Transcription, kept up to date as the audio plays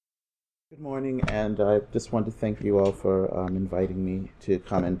Good morning, and I just want to thank you all for inviting me to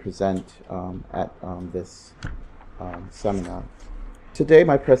come and present at this seminar. Today,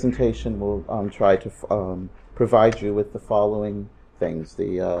 my presentation will try to provide you with the following things: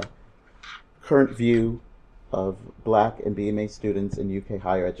 the current view of Black and BMA students in UK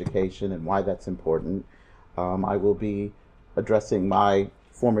higher education and why that's important. I will be addressing my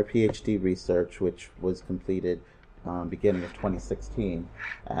former PhD research, which was completed beginning of 2016,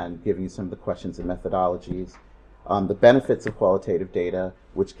 and giving you some of the questions and methodologies, the benefits of qualitative data,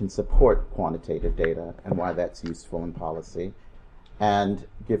 which can support quantitative data, and why that's useful in policy, and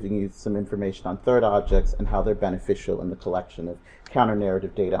giving you some information on third objects and how they're beneficial in the collection of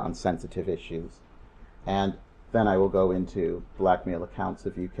counter-narrative data on sensitive issues. And then I will go into blackmail accounts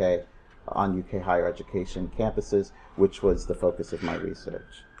of UK on UK higher education campuses, which was the focus of my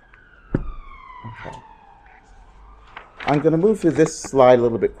research. Okay. I'm going to move through this slide a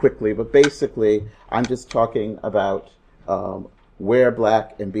little bit quickly, but basically I'm just talking about where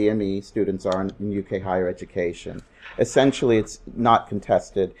Black and BME students are in UK higher education. Essentially, it's not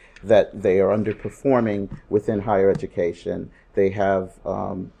contested that they are underperforming within higher education. They're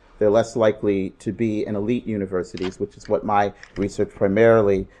less likely to be in elite universities, which is what my research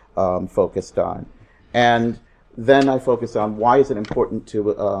primarily focused on. And then I focus on why is it important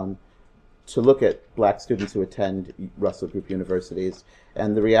to look at Black students who attend Russell Group universities.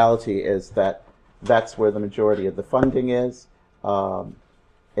 And the reality is that that's where the majority of the funding is.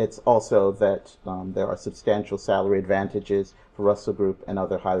 It's also that there are substantial salary advantages for Russell Group and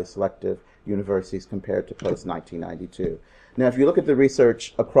other highly selective universities compared to post-1992. Now, if you look at the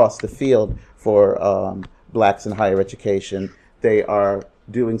research across the field for Blacks in higher education, they are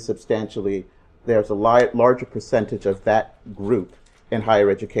doing substantially, there's a larger percentage of that group in higher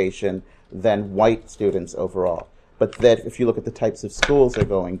education than white students overall. But that if you look at the types of schools they're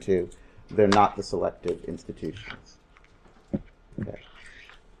going to, they're not the selective institutions. Okay.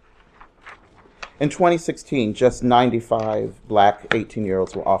 In 2016, just 95 Black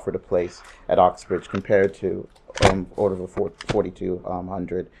 18-year-olds were offered a place at Oxbridge compared to order of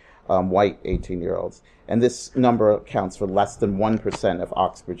 4,200 white 18-year-olds. And this number accounts for less than 1% of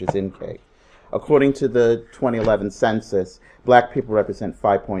Oxbridge's intake. According to the 2011 census, Black people represent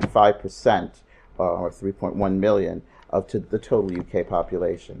 5.5%, or 3.1 million, of the total UK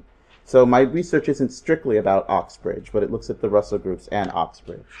population. So my research isn't strictly about Oxbridge, but it looks at the Russell Groups and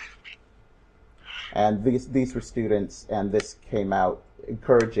Oxbridge. And these were students, and this came out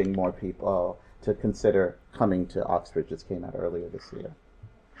encouraging more people to consider coming to Oxbridge. This came out earlier this year.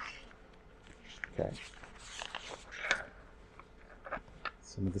 Okay.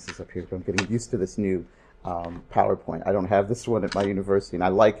 Some of this is up here, but I'm getting used to this new PowerPoint. I don't have this one at my university, and I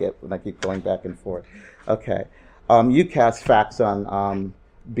like it when I keep going back and forth. Okay. UCAS facts on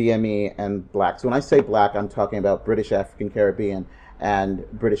BME and Blacks. When I say Black, I'm talking about British African Caribbean and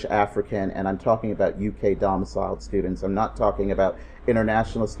British African, and I'm talking about UK domiciled students. I'm not talking about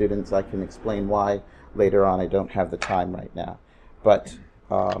international students. I can explain why later on. I don't have the time right now. But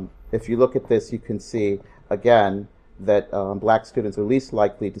if you look at this, you can see, again, that Black students are least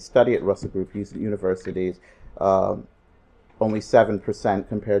likely to study at Russell Group universities, only 7%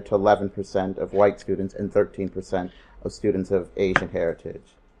 compared to 11% of white students and 13% of students of Asian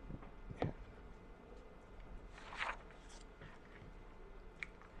heritage. Okay.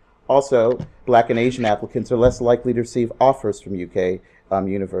 Also, Black and Asian applicants are less likely to receive offers from UK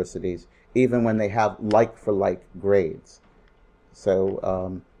universities, even when they have like-for-like grades.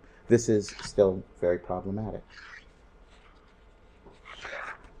 So this is still very problematic.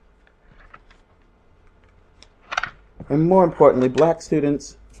 And more importantly, Black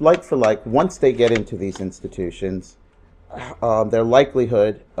students, like for like, once they get into these institutions, their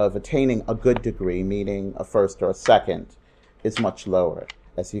likelihood of attaining a good degree, meaning a first or a second, is much lower.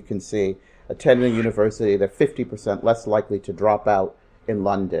 As you can see, attending a university, they're 50% less likely to drop out in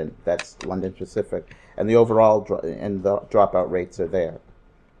London. That's London specific. And the overall and the dropout rates are there.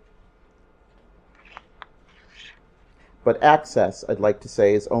 But access, I'd like to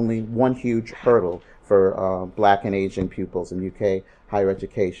say, is only one huge hurdle for Black and Asian pupils in UK higher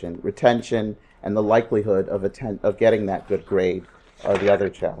education. Retention and the likelihood of getting that good grade are the other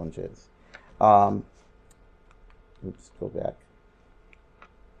challenges. Oops, go back.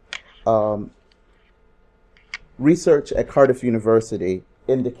 Research at Cardiff University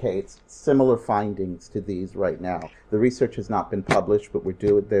indicates similar findings to these right now. The research has not been published, but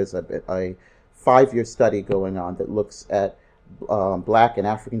there's a 5-year study going on that looks at Black and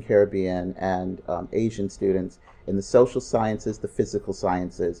African Caribbean and Asian students in the social sciences, the physical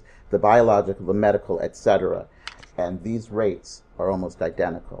sciences, the biological, the medical, etc. and these rates are almost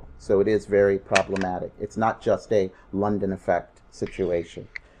identical. So it is very problematic. It's not just a London effect situation.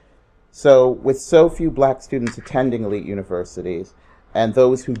 So with so few black students attending elite universities, and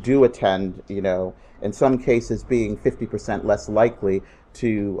those who do attend, in some cases being 50% less likely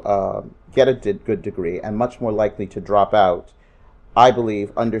to get a good degree and much more likely to drop out, I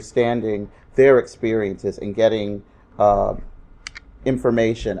believe understanding their experiences and getting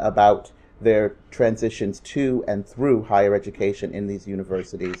information about their transitions to and through higher education in these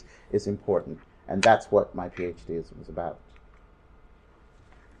universities is important. And that's what my PhD was about.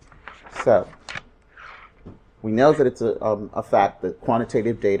 So, we know that it's a fact that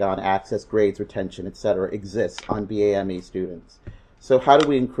quantitative data on access, grades, retention, etc. exists on BAME students. So how do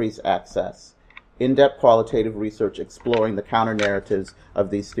we increase access? In-depth qualitative research exploring the counter-narratives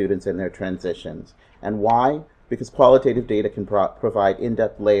of these students and their transitions. And why? Because qualitative data can provide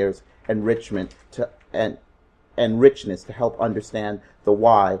in-depth layers, enrichment, and richness to help understand the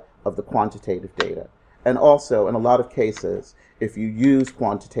why of the quantitative data. And also, in a lot of cases, if you use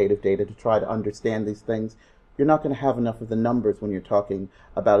quantitative data to try to understand these things, you're not going to have enough of the numbers when you're talking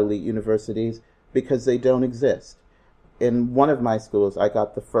about elite universities because they don't exist. In one of my schools, I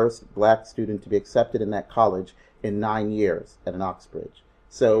got the first black student to be accepted in that college in 9 years at an Oxbridge.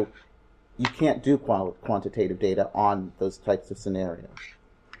 So you can't do quantitative data on those types of scenarios.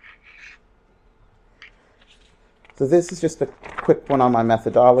 So this is just a quick one on my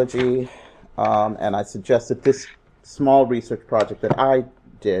methodology, and I suggest that this small research project that I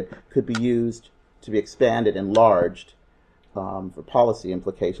did could be used to be expanded, enlarged for policy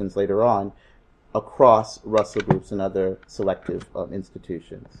implications later on across Russell groups and other selective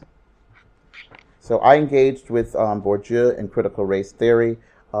institutions. So I engaged with Bourdieu and critical race theory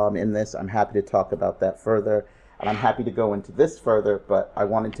in this. I'm happy to talk about that further, and I'm happy to go into this further, but I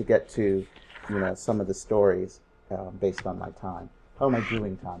wanted to get to some of the stories based on my time. How am I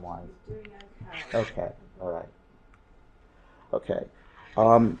doing time-wise? Doing okay. Okay, all right. Okay.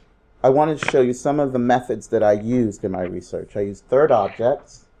 I wanted to show you some of the methods that I used in my research. I used third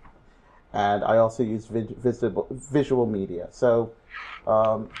objects, and I also used visual media. So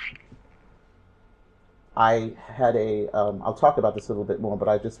I had I'll talk about this a little bit more, but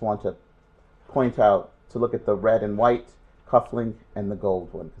I just want to point out to look at the red and white cufflink and the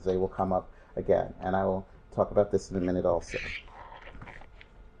gold one, because they will come up again. And I will talk about this in a minute also.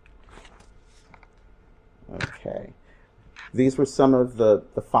 Okay. These were some of the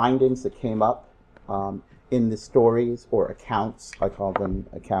findings that came up in the stories or accounts, I call them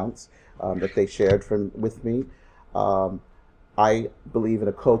accounts, that they shared with me. I believe in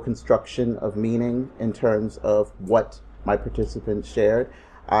a co-construction of meaning in terms of what my participants shared.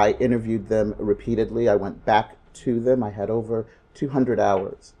 I interviewed them repeatedly. I went back to them. I had over 200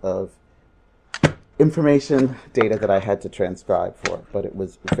 hours of information data that I had to transcribe for, but it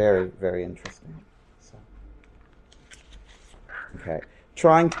was very, very interesting. Okay.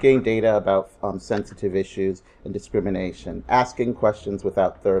 Trying to gain data about sensitive issues and discrimination, asking questions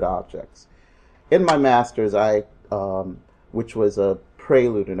without third objects. In my master's, which was a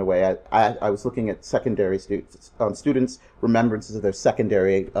prelude in a way, I was looking at secondary students' remembrances of their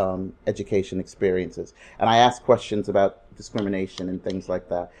secondary education experiences. And I asked questions about discrimination and things like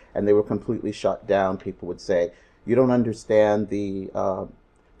that, and they were completely shut down. People would say, you don't understand the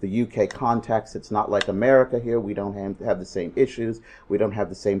UK context. It's not like America here. We don't have the same issues. We don't have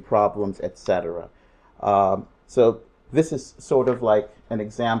the same problems, etc. So this is sort of like an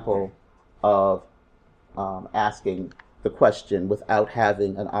example of asking the question without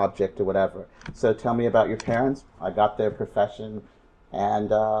having an object or whatever. So tell me about your parents. I got their profession. And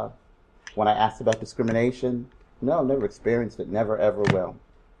when I asked about discrimination, no, never experienced it, never ever will.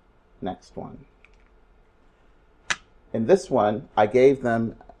 Next one. In this one, I gave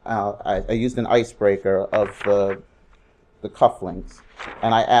them I used an icebreaker of the cufflinks,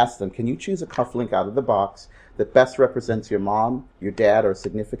 and I asked them, can you choose a cufflink out of the box that best represents your mom, your dad, or a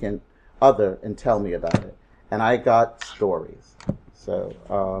significant other, and tell me about it? And I got stories. So,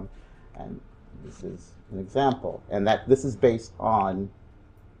 and this is an example, and this is based on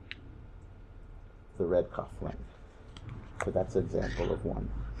the red cufflink. So that's an example of one,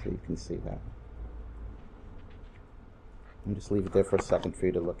 so you can see that. I'll just leave it there for a second for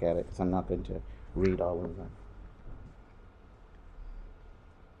you to look at it, because I'm not going to read all of them.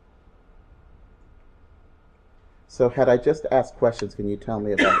 So had I just asked questions, can you tell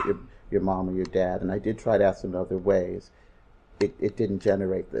me about your mom or your dad? And I did try to ask them in other ways. It didn't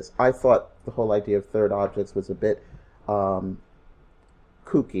generate this. I thought the whole idea of third objects was a bit kooky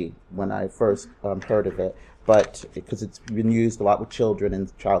when I first heard of it, but because it's been used a lot with children in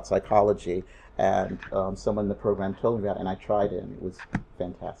child psychology, and someone in the program told me about it, and I tried it, and it was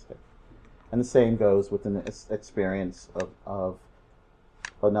fantastic. And the same goes with an experience of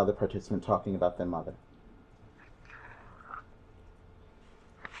another participant talking about their mother.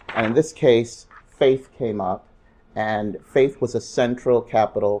 And in this case, faith came up, and faith was a central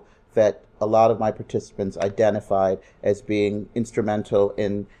capital that a lot of my participants identified as being instrumental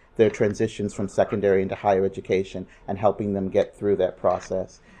in their transitions from secondary into higher education and helping them get through that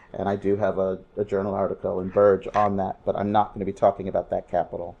process. And I do have a journal article in Burge on that, but I'm not going to be talking about that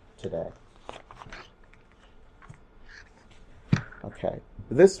capital today. Okay,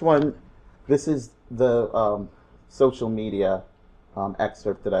 this is the social media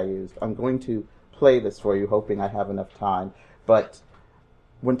excerpt that I used. I'm going to play this for you, hoping I have enough time. But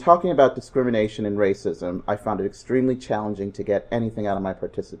when talking about discrimination and racism, I found it extremely challenging to get anything out of my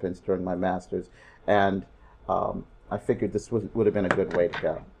participants during my master's, and I figured this would have been a good way to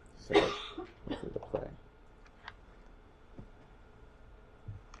go. So, let's do the play.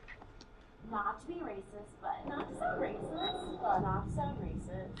 Not to be racist, but not to sound racist, but not to sound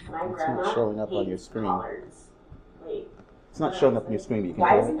racist. My It's grandma not showing up on your hates screen. collards. Wait. It's not showing up on your screen, but you can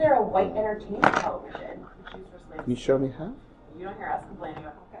Why hear isn't it. there a white entertainment television? Can you show me how? You don't hear us complaining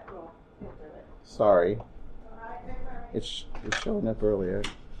about it. Sorry. It's showing up earlier.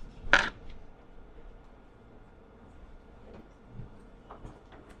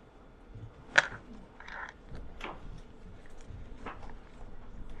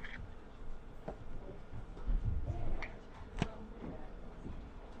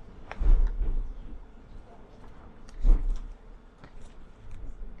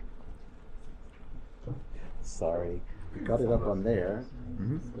 Sorry. We got it up on there.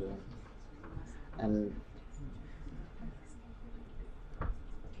 Mm-hmm. And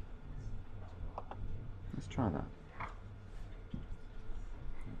Let's try that.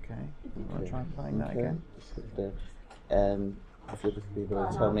 Okay. You want to try playing that again? Just hit there. And if you'll just be able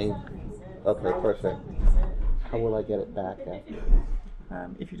to tell me. Okay, perfect. How will I get it back after?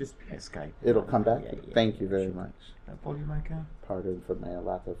 If you just escape. It'll come back? Yeah, yeah. Thank you very much. Volume okay? Pardon for my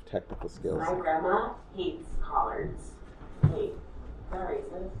lack of technical skills. My grandma hates collards. Wait, is that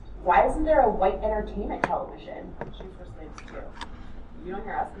racist? Why isn't there a white entertainment television? She's first names too. You don't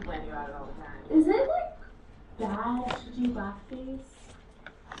hear us complaining about it all the time. Is it like bad to do blackface?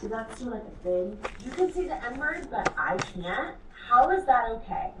 Is that still like a thing? You can say the N-word, but I can't? How is that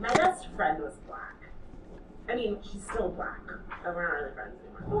okay? My best friend was black. I mean, she's still black. But we're not really friends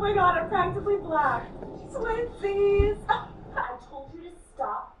anymore. Oh my god, I'm practically black. Twinsies! I told you to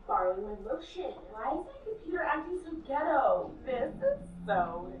stop borrowing my lotion. Why is my computer acting so ghetto? This is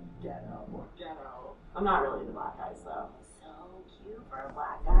so ghetto. I'm not really the black guys though. So cute for a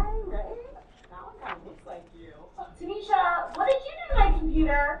black guy, right? That one kind of looks like you. Tanisha, what did you do to my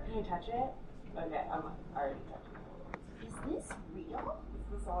computer? Can I touch it? Okay, I already touched it. Is this real? Is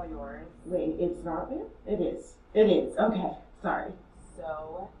this all yours? Wait, it's not real? It is. It is. Okay, sorry.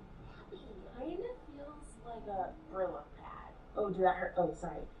 So happy. Kind of feels like a Brillo pad. Oh, did that hurt? Oh,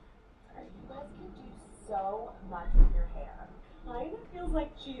 sorry. Sorry. You guys can do so much with your hair. Kind of feels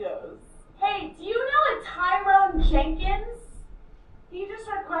like Cheetos. Hey, do you know a Tyrone Jenkins? He just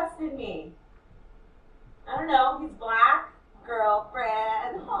requested me. I don't know, he's black.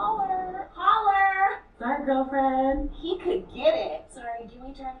 Girlfriend, holler, holler. Sorry, girlfriend. He could get it. Sorry, can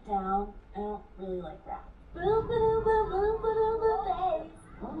we turn it down? I don't really like rap. Boo, boo, boo, boo, boo, boo, boo,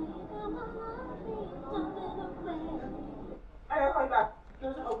 I gotta call you back.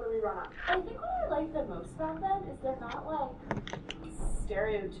 There's an open rerun on. I think what I like the most about them is they're not like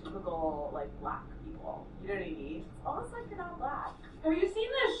stereotypical like black people. You know what I mean? It's almost like you're not black. Have you seen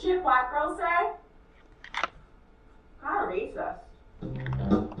this shit black girls say? Kind of racist.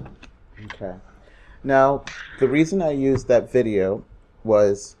 Okay. Now, the reason I used that video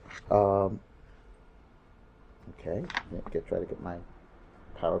was, okay, try to get my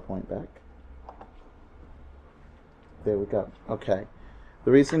PowerPoint back. There we go. Okay.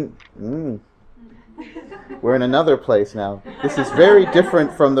 The reason, we're in another place now. This is very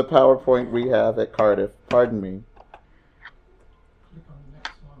different from the PowerPoint we have at Cardiff. Pardon me.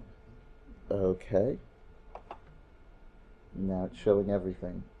 Okay. Now it's showing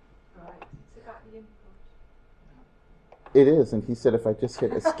everything. It is, and he said if I just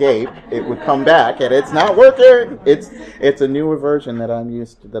hit escape, it would come back, and it's not working. It's a newer version that I'm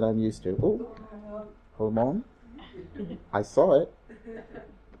used to. Ooh, hold on. I saw it.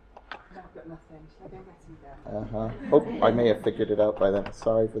 Hope I may have figured it out by then.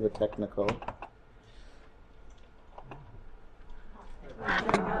 Sorry for the technical.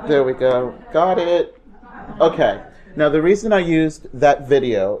 There we go. Got it. Okay. Now the reason I used that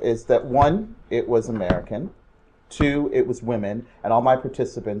video is that one, it was American. 2, it was women, and all my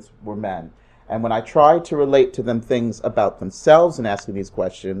participants were men. And when I tried to relate to them things about themselves in asking these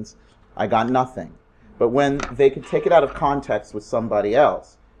questions, I got nothing. But when they could take it out of context with somebody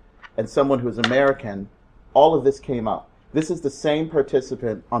else, and someone who's American, all of this came up. This is the same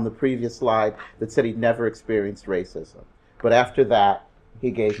participant on the previous slide that said he'd never experienced racism. But after that,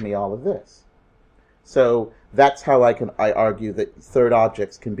 he gave me all of this. So that's how I argue that third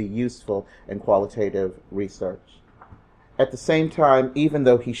objects can be useful in qualitative research. At the same time, even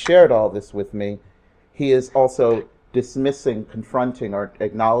though he shared all this with me, he is also dismissing, confronting, or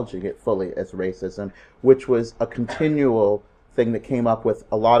acknowledging it fully as racism, which was a continual thing that came up with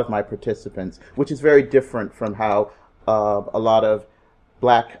a lot of my participants, which is very different from how a lot of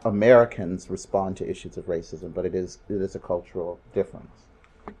Black Americans respond to issues of racism, but it is a cultural difference.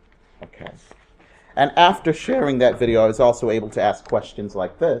 Okay. And after sharing that video, I was also able to ask questions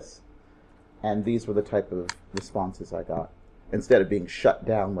like this, and these were the type of responses I got, instead of being shut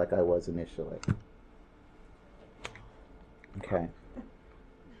down like I was initially. Okay.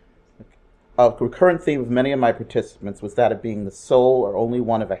 A recurrent theme of many of my participants was that of being the sole or only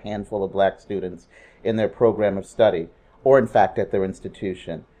one of a handful of Black students in their program of study, or in fact at their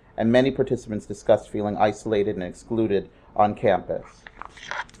institution. And many participants discussed feeling isolated and excluded on campus.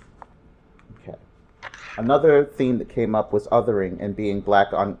 Okay. Another theme that came up was othering and being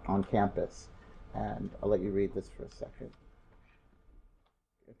Black on campus. And I'll let you read this for a second.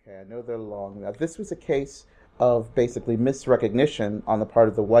 Okay, I know they're long. Now, this was a case of basically misrecognition on the part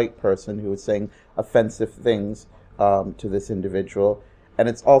of the white person who was saying offensive things to this individual. And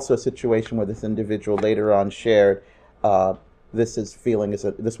it's also a situation where this individual later on shared this was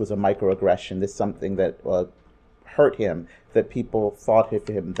a microaggression, this is something that hurt him, that people thought of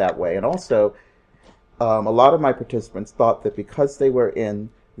him that way. And also, a lot of my participants thought that because they were in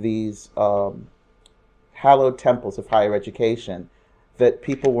these hallowed temples of higher education, that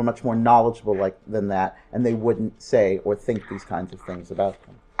people were much more knowledgeable than that, and they wouldn't say or think these kinds of things about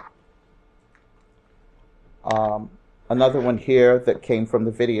them. Another one here that came from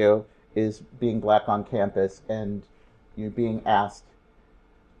the video is being Black on campus, and you're being asked,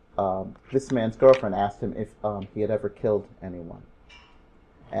 this man's girlfriend asked him if he had ever killed anyone.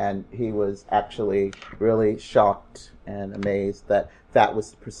 And he was actually really shocked and amazed that that was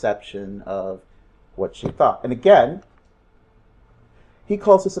the perception of what she thought. And again, he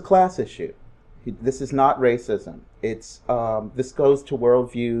calls this a class issue. This is not racism. It's this goes to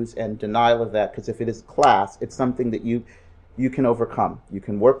worldviews and denial of that, because if it is class, it's something that you can overcome. You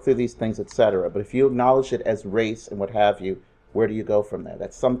can work through these things, etc. But if you acknowledge it as race and what have you, where do you go from there?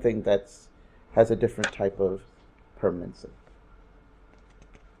 That's something that has a different type of permanency.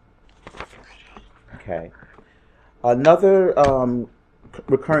 Okay. Another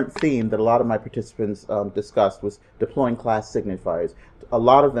recurrent theme that a lot of my participants discussed was deploying class signifiers. A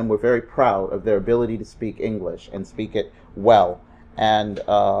lot of them were very proud of their ability to speak English and speak it well. And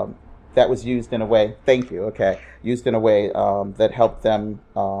that was used in a way, used in a way that helped them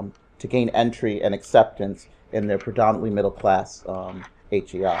to gain entry and acceptance in their predominantly middle class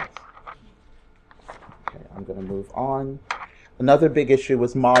HEIs. Okay, I'm going to move on. Another big issue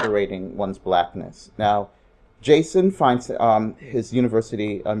was moderating one's Blackness. Now, Jason finds his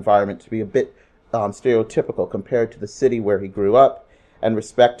university environment to be a bit stereotypical compared to the city where he grew up, and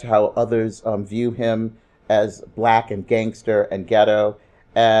respect to how others view him as Black and gangster and ghetto.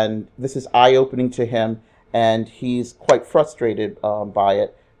 And this is eye-opening to him, and he's quite frustrated by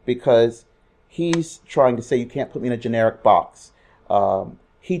it, because he's trying to say, you can't put me in a generic box.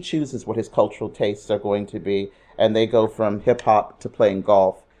 He chooses what his cultural tastes are going to be, and they go from hip-hop to playing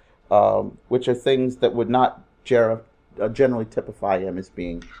golf, which are things that would not generally typify him as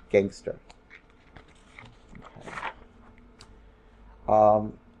being gangster.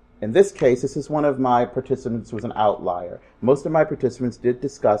 Okay. In this case, this is one of my participants who was an outlier. Most of my participants did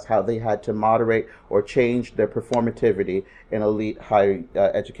discuss how they had to moderate or change their performativity in elite higher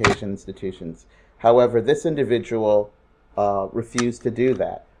education institutions. However, this individual refused to do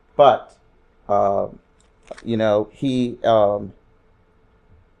that. But, he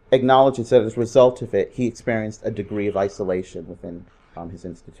acknowledges that as a result of it, he experienced a degree of isolation within his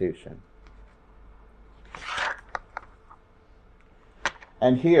institution.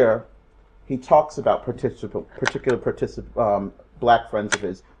 And here, he talks about particular Black friends of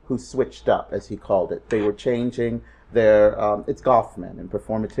his who switched up, as he called it. They were changing their, it's Goffman and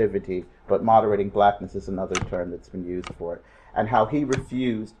performativity, but moderating Blackness is another term that's been used for it. And how he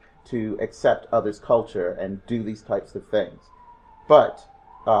refused to accept others' culture and do these types of things. But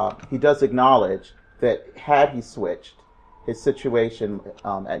he does acknowledge that had he switched, his situation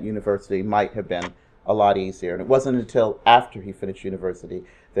at university might have been a lot easier. And it wasn't until after he finished university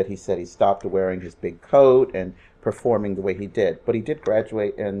that he said he stopped wearing his big coat and performing the way he did. But he did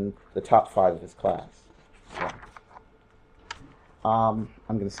graduate in the top 5 of his class. So, I'm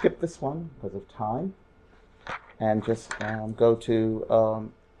going to skip this one because of time and just go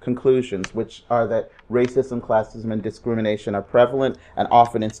to conclusions, which are that racism, classism, and discrimination are prevalent and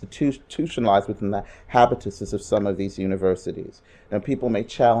often institutionalized within the habituses of some of these universities. Now, people may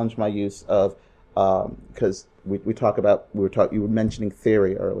challenge my use of, because you were mentioning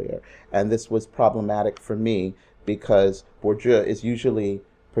theory earlier, and this was problematic for me because Bourdieu is usually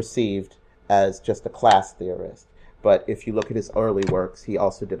perceived as just a class theorist. But if you look at his early works, he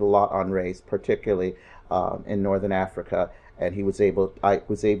also did a lot on race, particularly in Northern Africa, and I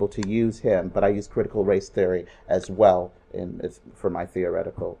was able to use him, but I use critical race theory as well for my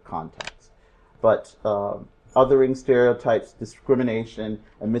theoretical context. But othering, stereotypes, discrimination,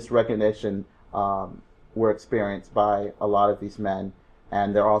 and misrecognition were experienced by a lot of these men,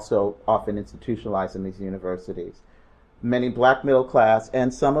 and they're also often institutionalized in these universities. Many black middle class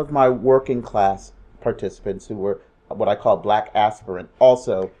and some of my working class participants who were what I call black aspirant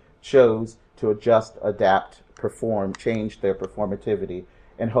also chose to adjust, adapt, perform, change their performativity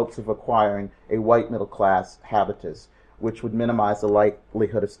in hopes of acquiring a white middle class habitus, which would minimize the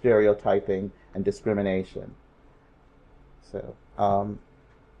likelihood of stereotyping and discrimination. So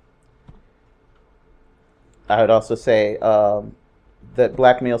I would also say that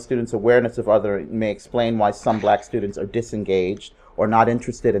black male students' awareness of othering may explain why some black students are disengaged or not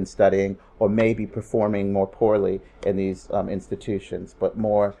interested in studying or may be performing more poorly in these institutions. But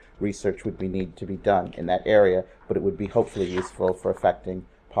more research would need to be done in that area, but it would be hopefully useful for affecting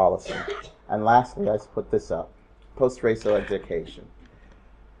policy. And lastly, I put this up, post-racial education.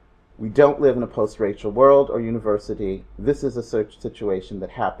 We don't live in a post-racial world or university. This is a situation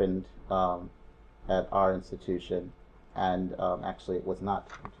that happened at our institution, and actually it was not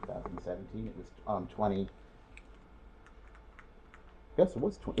in 2017, it was 20, yes, it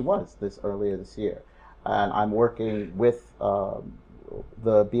was this earlier this year. And I'm working with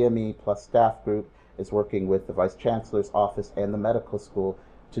the BME plus staff group is working with the Vice Chancellor's office and the medical school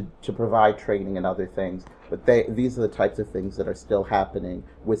to provide training and other things. But these are the types of things that are still happening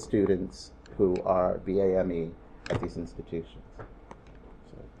with students who are BAME at these institutions.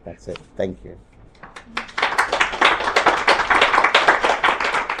 So that's it. Thank you.